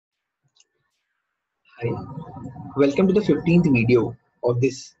Hi, welcome to the 15th video of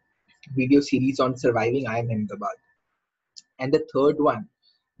this video series on surviving IIM Ahmedabad, and the third one,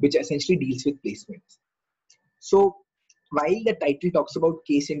 which essentially deals with placements. So, while the title talks about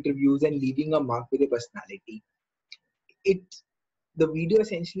case interviews and leaving a mark with a personality, it the video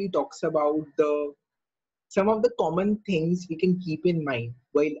essentially talks about the some of the common things we can keep in mind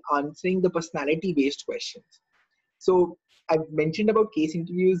while answering the personality-based questions. So I've mentioned about case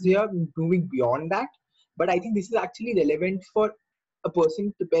interviews here, moving beyond that, but I think this is actually relevant for a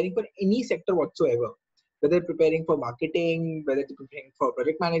person preparing for any sector whatsoever, whether preparing for marketing, whether they're preparing for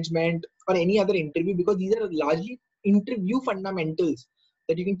project management, or any other interview, because these are largely interview fundamentals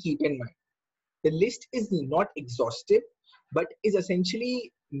that you can keep in mind. The list is not exhaustive, but is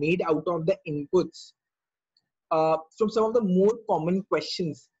essentially made out of the inputs from some of the more common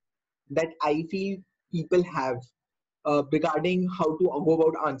questions that I feel people have regarding how to go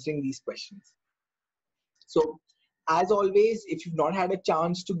about answering these questions. So, as always, if you've not had a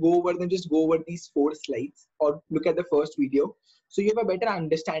chance to go over them, just go over these 4 slides or look at the first video. So you have a better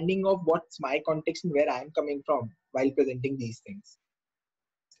understanding of what's my context and where I'm coming from while presenting these things.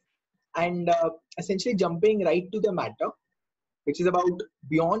 And essentially jumping right to the matter, which is about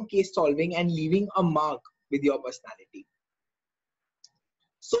beyond case solving and leaving a mark with your personality.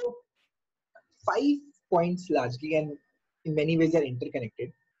 So 5 points largely, and in many ways are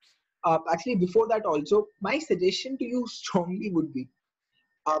interconnected. Actually, before that also, my suggestion to you strongly would be,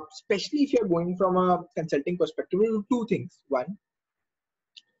 especially if you're going from a consulting perspective, do 2 things. One,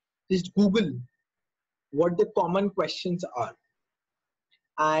 just Google what the common questions are,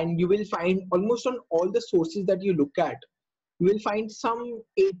 and you will find almost on all the sources that you look at, you will find some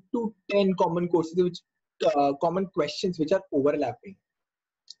 8 to 10 common courses, which common questions which are overlapping.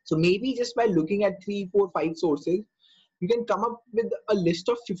 So maybe just by looking at 3, 4, 5 sources, you can come up with a list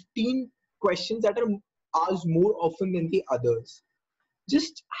of 15 questions that are asked more often than the others.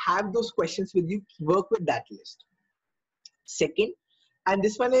 Just have those questions with you, work with that list. Second, and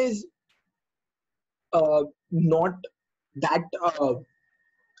this one is not that,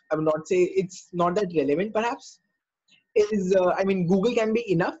 I will not say it's not that relevant perhaps, is, I mean, Google can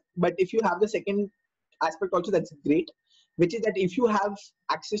be enough, but if you have the second aspect also, that's great, which is that if you have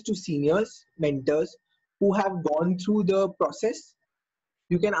access to seniors, mentors who have gone through the process,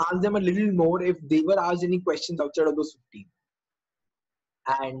 you can ask them a little more if they were asked any questions outside of those 15.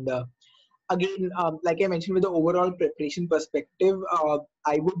 And again, like I mentioned, with the overall preparation perspective,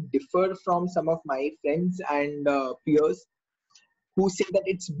 I would differ from some of my friends and peers who say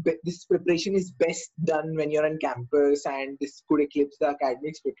that this preparation is best done when you're on campus and this could eclipse the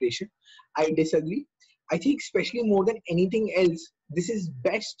academics preparation. I disagree. I think especially more than anything else, this is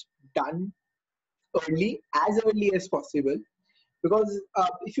best done early as possible, because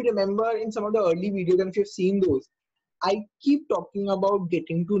if you remember in some of the early videos, and if you've seen those, I keep talking about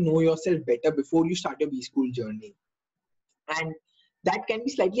getting to know yourself better before you start your BSchool journey, and that can be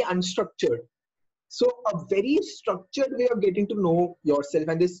slightly unstructured. So a very structured way of getting to know yourself,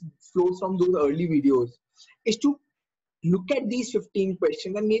 and this flows from those early videos, is to look at these 15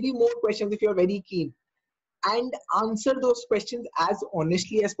 questions and maybe more questions if you're very keen, and answer those questions as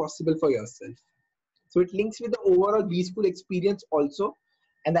honestly as possible for yourself. So it links with the overall BSchool experience also,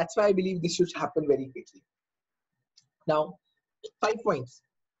 and that's why I believe this should happen very quickly. Now, 5 points.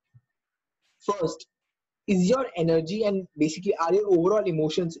 First, is your energy and basically are your overall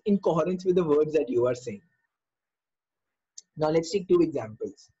emotions in coherence with the words that you are saying? Now let's take 2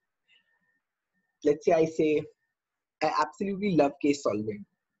 examples. Let's say I say, I absolutely love case solving.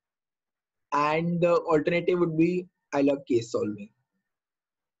 And the alternative would be, I love case solving.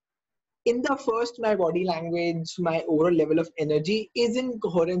 In the first, my body language, my overall level of energy is in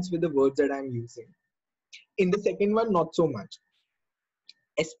coherence with the words that I'm using. In the second one, not so much.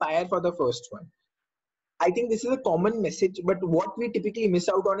 Aspire for the first one. I think this is a common message, but what we typically miss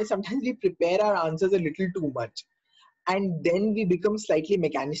out on is sometimes we prepare our answers a little too much, and then we become slightly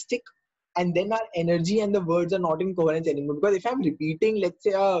mechanistic, and then our energy and the words are not in coherence anymore. Because if I'm repeating, let's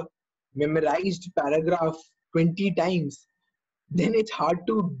say, a memorized paragraph 20 times, then it's hard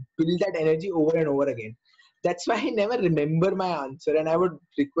to build that energy over and over again. That's why I never remember my answer, and I would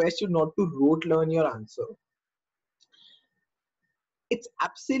request you not to rote learn your answer. It's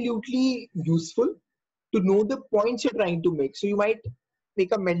absolutely useful to know the points you're trying to make. So you might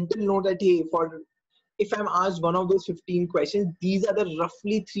make a mental note that, hey, if I'm asked one of those 15 questions, these are the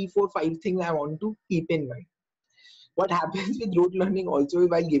roughly 3, 4, 5 things I want to keep in mind. What happens with rote learning also is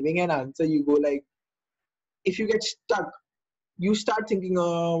while giving an answer, you go like, if you get stuck, you start thinking,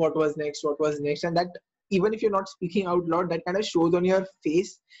 oh, what was next? What was next? And that, even if you're not speaking out loud, that kind of shows on your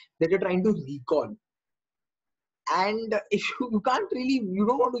face that you're trying to recall. And if you can't really, you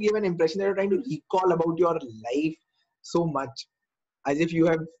don't want to give an impression that you're trying to recall about your life so much as if you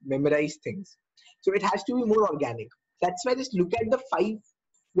have memorized things. So it has to be more organic. That's why just look at the five,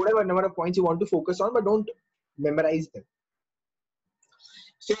 whatever number of points you want to focus on, but don't memorize them.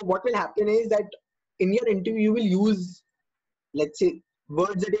 So what will happen is that in your interview, you will use, let's say,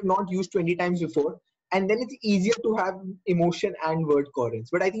 words that you've not used 20 times before, and then it's easier to have emotion and word coherence.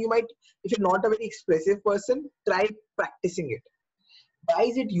 But I think you might, if you're not a very expressive person, try practicing it. Why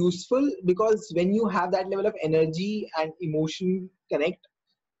is it useful? Because when you have that level of energy and emotion connect,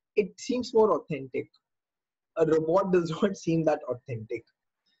 it seems more authentic. A robot does not seem that authentic.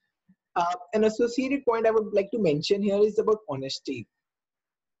 An associated point I would like to mention here is about honesty.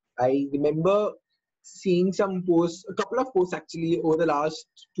 I remember seeing some posts, a couple of posts actually over the last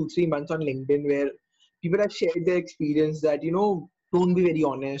 2 3 months on LinkedIn where people have shared their experience that, don't be very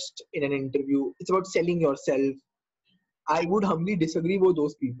honest in an interview. It's about selling yourself. I would humbly disagree with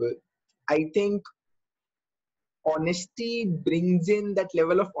those people. I think honesty brings in that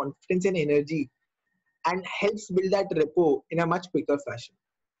level of confidence and energy and helps build that rapport in a much quicker fashion.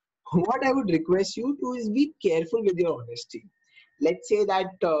 What I would request you to is be careful with your honesty. Let's say that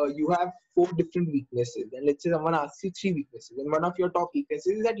you have four different weaknesses, and let's say someone asks you three weaknesses, and one of your top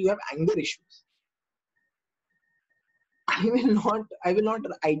weaknesses is that you have anger issues. I will not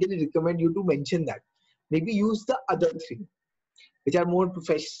ideally recommend you to mention that. Maybe use the other three, which are more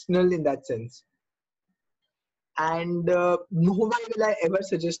professional in that sense. And nowhere will I ever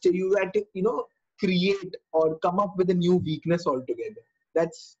suggest to you that create or come up with a new weakness altogether.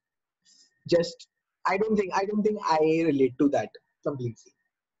 That's just I don't think I relate to that completely,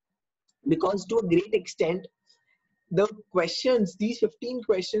 because to a great extent the questions, these 15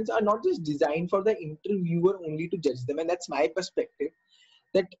 questions, are not just designed for the interviewer only to judge them, and that's my perspective.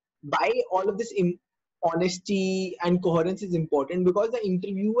 That by all of this honesty and coherence is important because the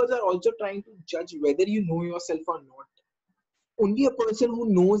interviewers are also trying to judge whether you know yourself or not. Only a person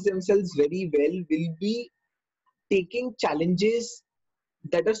who knows themselves very well will be taking challenges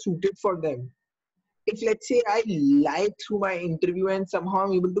that are suited for them. If let's say I lie through my interview and somehow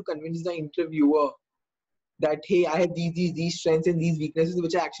I'm able to convince the interviewer that hey, I have these strengths and these weaknesses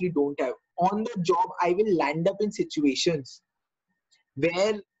which I actually don't have, on the job I will land up in situations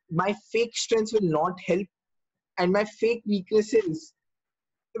where my fake strengths will not help and my fake weaknesses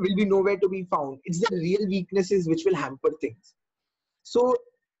will be nowhere to be found. It's the real weaknesses which will hamper things. So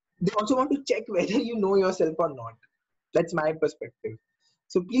they also want to check whether you know yourself or not. That's my perspective.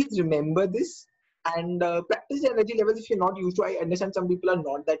 So please remember this and practice the energy levels if you're not used to. I understand some people are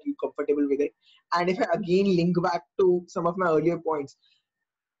not that comfortable with it. And if I again link back to some of my earlier points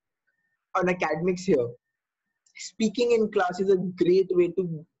on academics here, speaking in class is a great way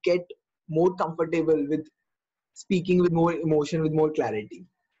to get more comfortable with speaking with more emotion, with more clarity.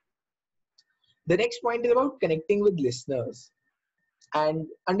 The next point is about connecting with listeners and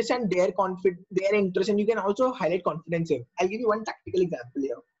understand their interest, and you can also highlight confidence here. I'll give you one tactical example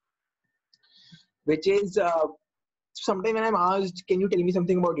here, which is sometime when I'm asked, can you tell me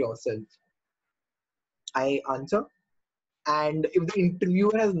something about yourself? I answer. And if the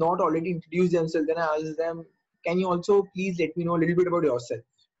interviewer has not already introduced themselves, then I ask them, can you also please let me know a little bit about yourself?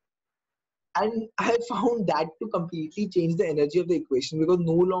 And I found that to completely change the energy of the equation, because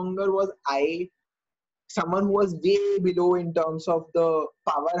no longer was I someone who was way below in terms of the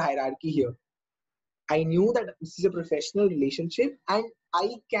power hierarchy here. I knew that this is a professional relationship and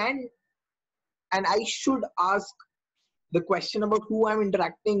I can and I should ask the question about who I'm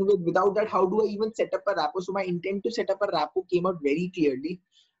interacting with. Without that, how do I even set up a rapport? So my intent to set up a rapport came out very clearly.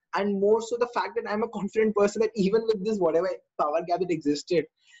 And more so the fact that I'm a confident person, that even with this whatever power gap that existed,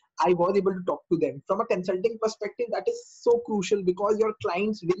 I was able to talk to them. From a consulting perspective, that is so crucial because your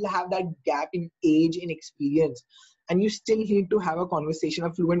clients will have that gap in age, in experience, and you still need to have a conversation,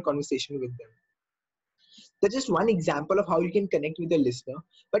 a fluent conversation with them. That's just one example of how you can connect with the listener.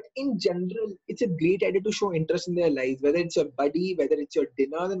 But in general, it's a great idea to show interest in their lives, whether it's your buddy, whether it's your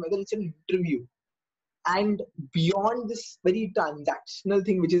dinner, and whether it's an interview. And beyond this very transactional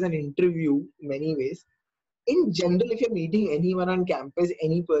thing, which is an interview in many ways, in general, if you're meeting anyone on campus,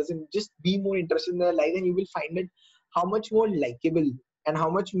 any person, just be more interested in their life and you will find it how much more likable and how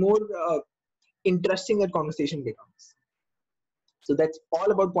much more interesting that conversation becomes. So that's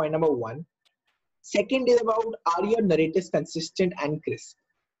all about point number one. Second is about, are your narratives consistent and crisp?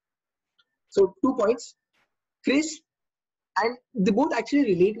 So 2 points, crisp, and they both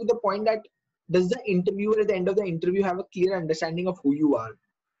actually relate with the point that does the interviewer at the end of the interview have a clear understanding of who you are?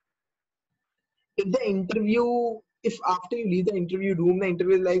 If after you leave the interview room, the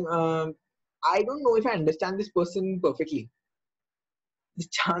interview is like, I don't know if I understand this person perfectly, the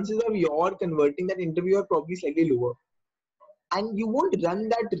chances of your converting that interview are probably slightly lower. And you won't run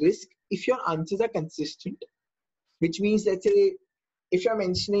that risk if your answers are consistent, which means, let's say, if you're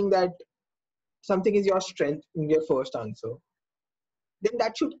mentioning that something is your strength in your first answer, then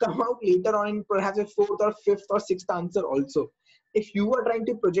that should come out later on in perhaps a fourth or fifth or sixth answer also. If you are trying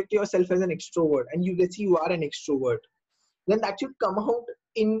to project yourself as an extrovert and you, let's say, you are an extrovert, then that should come out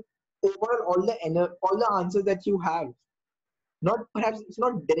in overall all the answers that you have. Not perhaps it's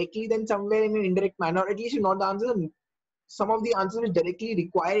not directly, then somewhere in an indirect manner, or at least not the answers. Some of the answers which directly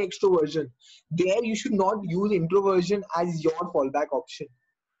require extroversion, there you should not use introversion as your fallback option.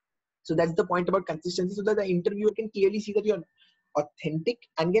 So that's the point about consistency, so that the interviewer can clearly see that you're authentic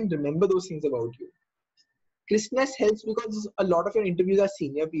and can remember those things about you. Crispness helps because a lot of your interviews are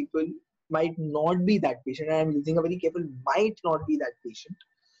senior people, might not be that patient, and I'm using a very careful might not be that patient.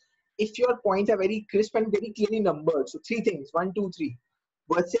 If your points are very crisp and very clearly numbered, so three things, one, two, three,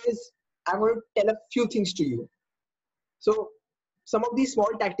 versus I'm going to tell a few things to you. So some of these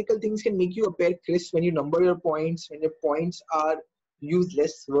small tactical things can make you appear crisp when you number your points, when your points are use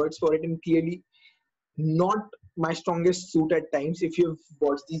less words for it and clearly. Not my strongest suit at times. If you've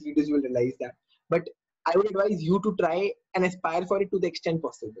watched these videos, you will realize that. But I would advise you to try and aspire for it to the extent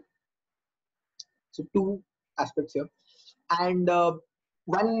possible. So two aspects here. And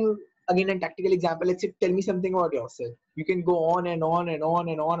one, again, a tactical example, let's say, tell me something about yourself. You can go on and on and on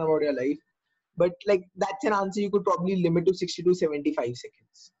and on about your life. But like that's an answer you could probably limit to 60 to 75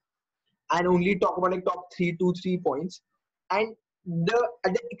 seconds and only talk about like top 3 points. And the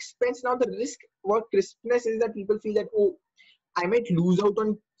at the expense, now the risk about crispness is that people feel that, oh, I might lose out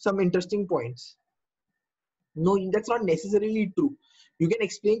on some interesting points. No, that's not necessarily true. You can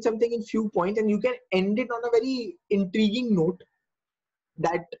explain something in few points and you can end it on a very intriguing note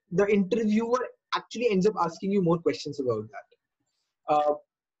that the interviewer actually ends up asking you more questions about that.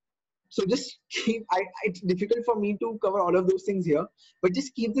 So just keep, it's difficult for me to cover all of those things here, but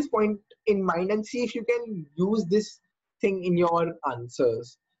just keep this point in mind and see if you can use this thing in your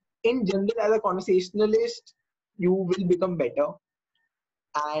answers. In general, as a conversationalist, you will become better,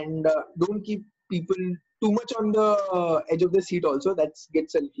 and don't keep people too much on the edge of the seat also. That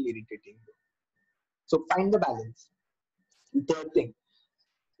gets a little irritating. So find the balance. The third thing,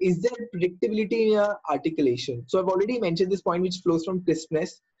 is there predictability in your articulation? So I've already mentioned this point which flows from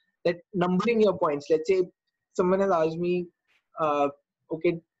crispness, that numbering your points. Let's say someone has asked me,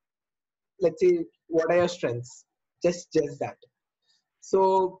 okay, let's say, what are your strengths? Just that.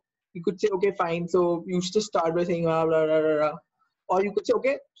 So you could say, okay, fine. So you should just start by saying, blah, blah, blah, blah. Or you could say,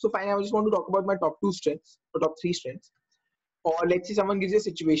 okay, so fine, I just want to talk about my top two strengths or top three strengths. Or let's say someone gives you a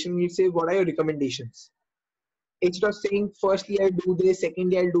situation, you say, what are your recommendations? Instead of saying, firstly, I'll do this,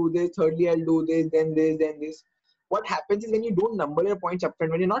 secondly, I'll do this, thirdly, I'll do this, then this, then this. What happens is when you don't number your points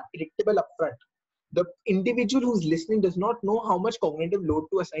upfront, when you're not predictable upfront, the individual who's listening does not know how much cognitive load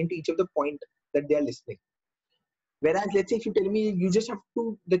to assign to each of the point that they are listening. Whereas, let's say if you tell me you just have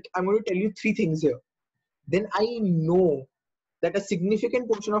to, that I'm going to tell you three things here, then I know that a significant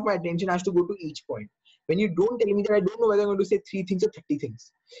portion of my attention has to go to each point. When you don't tell me that, I don't know whether I'm going to say three things or 30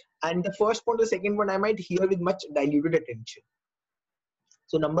 things. And the first point or second point I might hear with much diluted attention.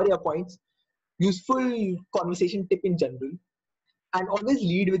 So number your points, useful conversation tip in general, and always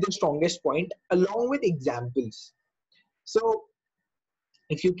lead with the strongest point along with examples. So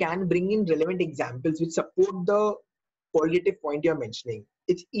if you can bring in relevant examples which support the qualitative point you're mentioning,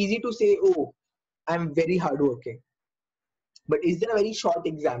 it's easy to say, oh, I'm very hardworking. But is there a very short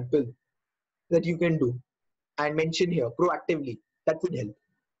example that you can do and mention here proactively? That would help.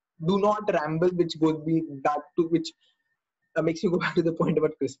 Do not ramble, which goes be back to which makes you go back to the point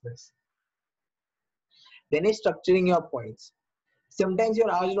about Christmas. Then is structuring your points. Sometimes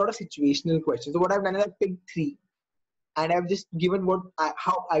you're asked a lot of situational questions. So what I've done is I've picked three, and I've just given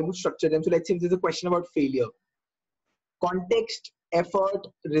how I would structure them. So let's say if there's a question about failure, context, effort,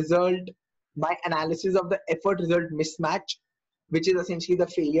 result, my analysis of the effort result mismatch, which is essentially the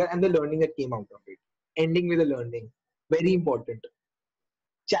failure and the learning that came out of it. Ending with a learning, very important.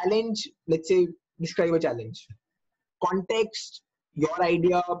 Challenge, let's say describe a challenge. Context, your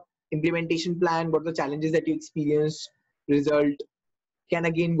idea, implementation plan, what are the challenges that you experienced, result, can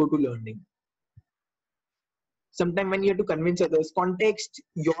again go to learning. Sometimes when you have to convince others, context,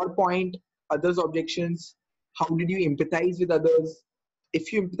 your point, others' objections, how did you empathize with others?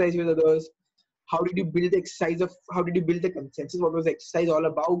 If you empathize with others, how did you build the exercise of, how did you build the consensus? What was the exercise all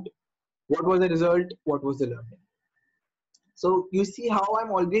about? What was the result? What was the learning? So you see how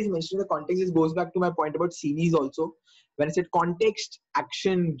I'm always mentioning the context. This goes back to my point about CVs also. When I said context,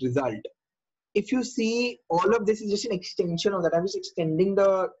 action, result. if you see, all of this is just an extension of that. I'm just extending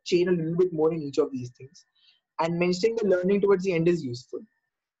the chain a little bit more in each of these things. And mentioning the learning towards the end is useful.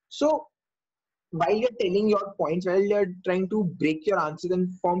 So while you're telling your points, while you're trying to break your answers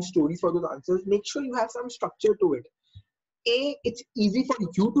and form stories for those answers, make sure you have some structure to it. A, it's easy for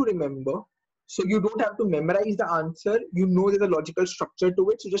you to remember. So you don't have to memorize the answer. You know there's a logical structure to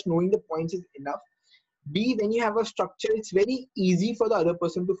it. So just knowing the points is enough. B, when you have a structure, it's very easy for the other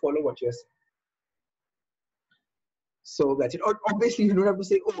person to follow what you're saying. So that's it. Or obviously you don't have to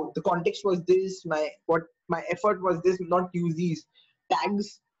say, oh, the context was this, my effort was this, not use these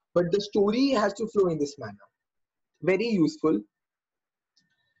tags, but the story has to flow in this manner. Very useful.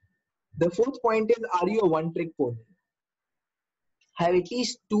 The fourth point is, are you a one trick pony? Have at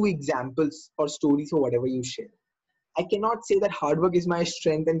least two examples or stories for whatever you share. I cannot say that hard work is my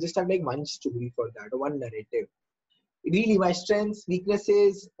strength and just have like one story for that or one narrative. Really, my strengths,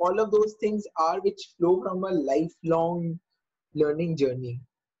 weaknesses, all of those things are which flow from a lifelong learning journey.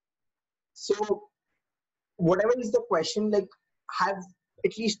 So whatever is the question, like, have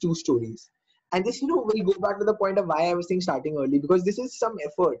at least two stories. And this, will go back to the point of why I was saying starting early, because this is some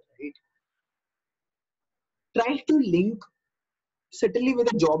effort, right? Try to link certainly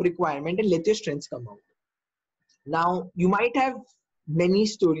with a job requirement and let your strengths come out. Now, you might have many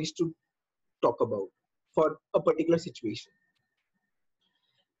stories to talk about for a particular situation.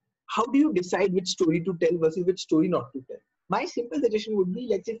 How do you decide which story to tell versus which story not to tell? My simple suggestion would be,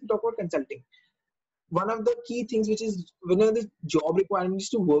 let's say if you talk about consulting, one of the key things which is one of the job requirements is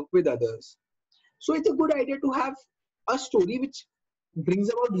to work with others. So it's a good idea to have a story which brings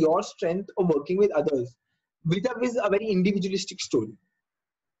about your strength of working with others with a very individualistic story.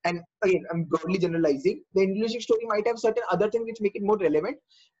 And again, I'm broadly generalizing. The individualistic story might have certain other things which make it more relevant,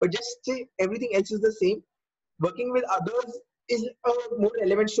 but just say everything else is the same. Working with others is a more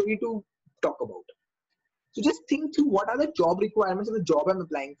relevant story to talk about. So just think through what are the job requirements of the job I'm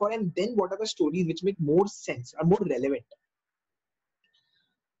applying for, and then what are the stories which make more sense, are more relevant.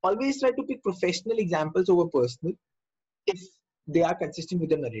 Always try to pick professional examples over personal if they are consistent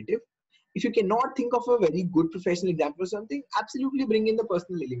with the narrative. If you cannot think of a very good professional example or something, absolutely bring in the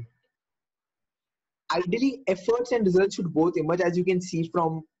personal element. Ideally, efforts and results should both emerge, as you can see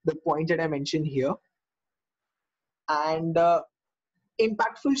from the points that I mentioned here. And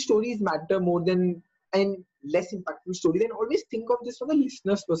impactful stories matter more than and less impactful story. Then always think of this from the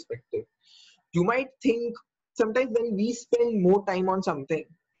listener's perspective. You might think sometimes when we spend more time on something,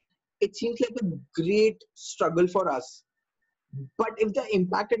 it seems like a great struggle for us. But if the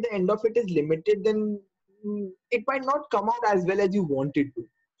impact at the end of it is limited, then it might not come out as well as you want it to.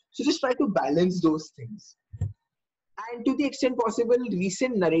 So just try to balance those things. And to the extent possible,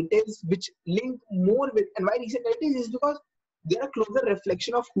 recent narratives which link more with, and why recent narratives is because they're a closer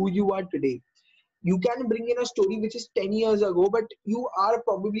reflection of who you are today. You can bring in a story which is 10 years ago, but you are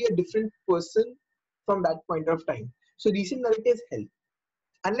probably a different person from that point of time. So recent narratives help.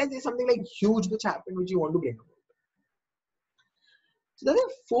 Unless there's something like huge which happened which you want to bring about. So there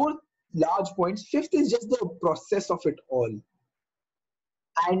are four large points. Fifth is just the process of it all.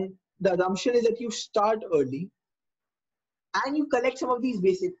 And the assumption is that you start early and you collect some of these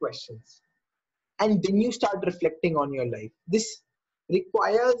basic questions. And then you start reflecting on your life. This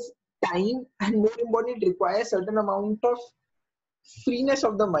requires time, and more importantly, it requires certain amount of freeness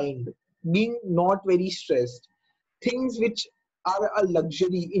of the mind, being not very stressed. Things which are a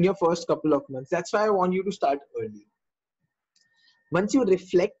luxury in your first couple of months. That's why I want you to start early. Once you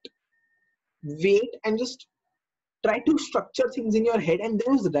reflect, wait, and just try to structure things in your head and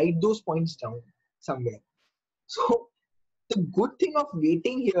then just write those points down somewhere. So the good thing of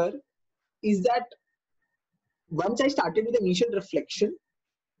waiting here is that once I started with the initial reflection,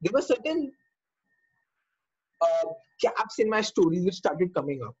 there were certain uh, gaps in my stories which started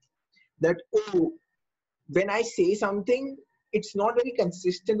coming up. That, oh, when I say something, it's not very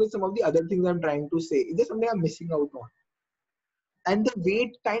consistent with some of the other things I'm trying to say. Is there something I'm missing out on? And the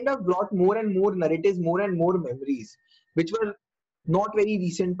wait kind of brought more and more narratives, more and more memories, which were not very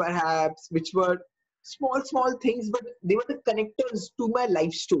recent perhaps, which were small things, but they were the connectors to my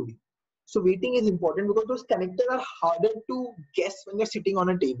life story. So waiting is important because those connectors are harder to guess when you're sitting on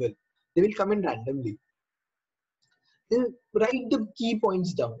a table. They will come in randomly. Then write the key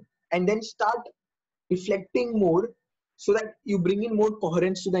points down and then start reflecting more so that you bring in more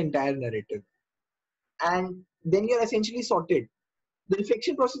coherence to the entire narrative. And then you're essentially sorted. The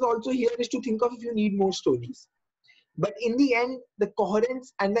reflection process also here is to think of if you need more stories. But in the end, the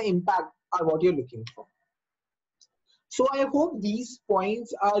coherence and the impact are what you're looking for. So I hope these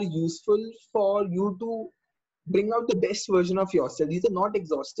points are useful for you to bring out the best version of yourself. These are not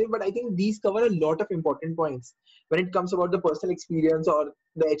exhaustive, but I think these cover a lot of important points when it comes about the personal experience or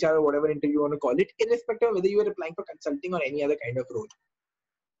the HR or whatever interview you want to call it, irrespective of whether you are applying for consulting or any other kind of role.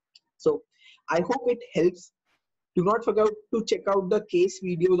 So I hope it helps. Do not forget to check out the case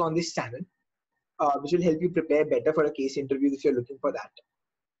videos on this channel, which will help you prepare better for a case interview if you're looking for that.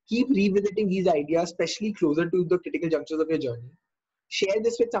 Keep revisiting these ideas, especially closer to the critical junctures of your journey. Share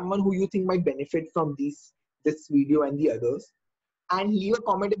this with someone who you think might benefit from this video and the others. And leave a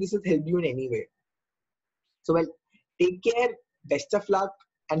comment if this has helped you in any way. So, well, take care, best of luck,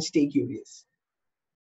 and stay curious.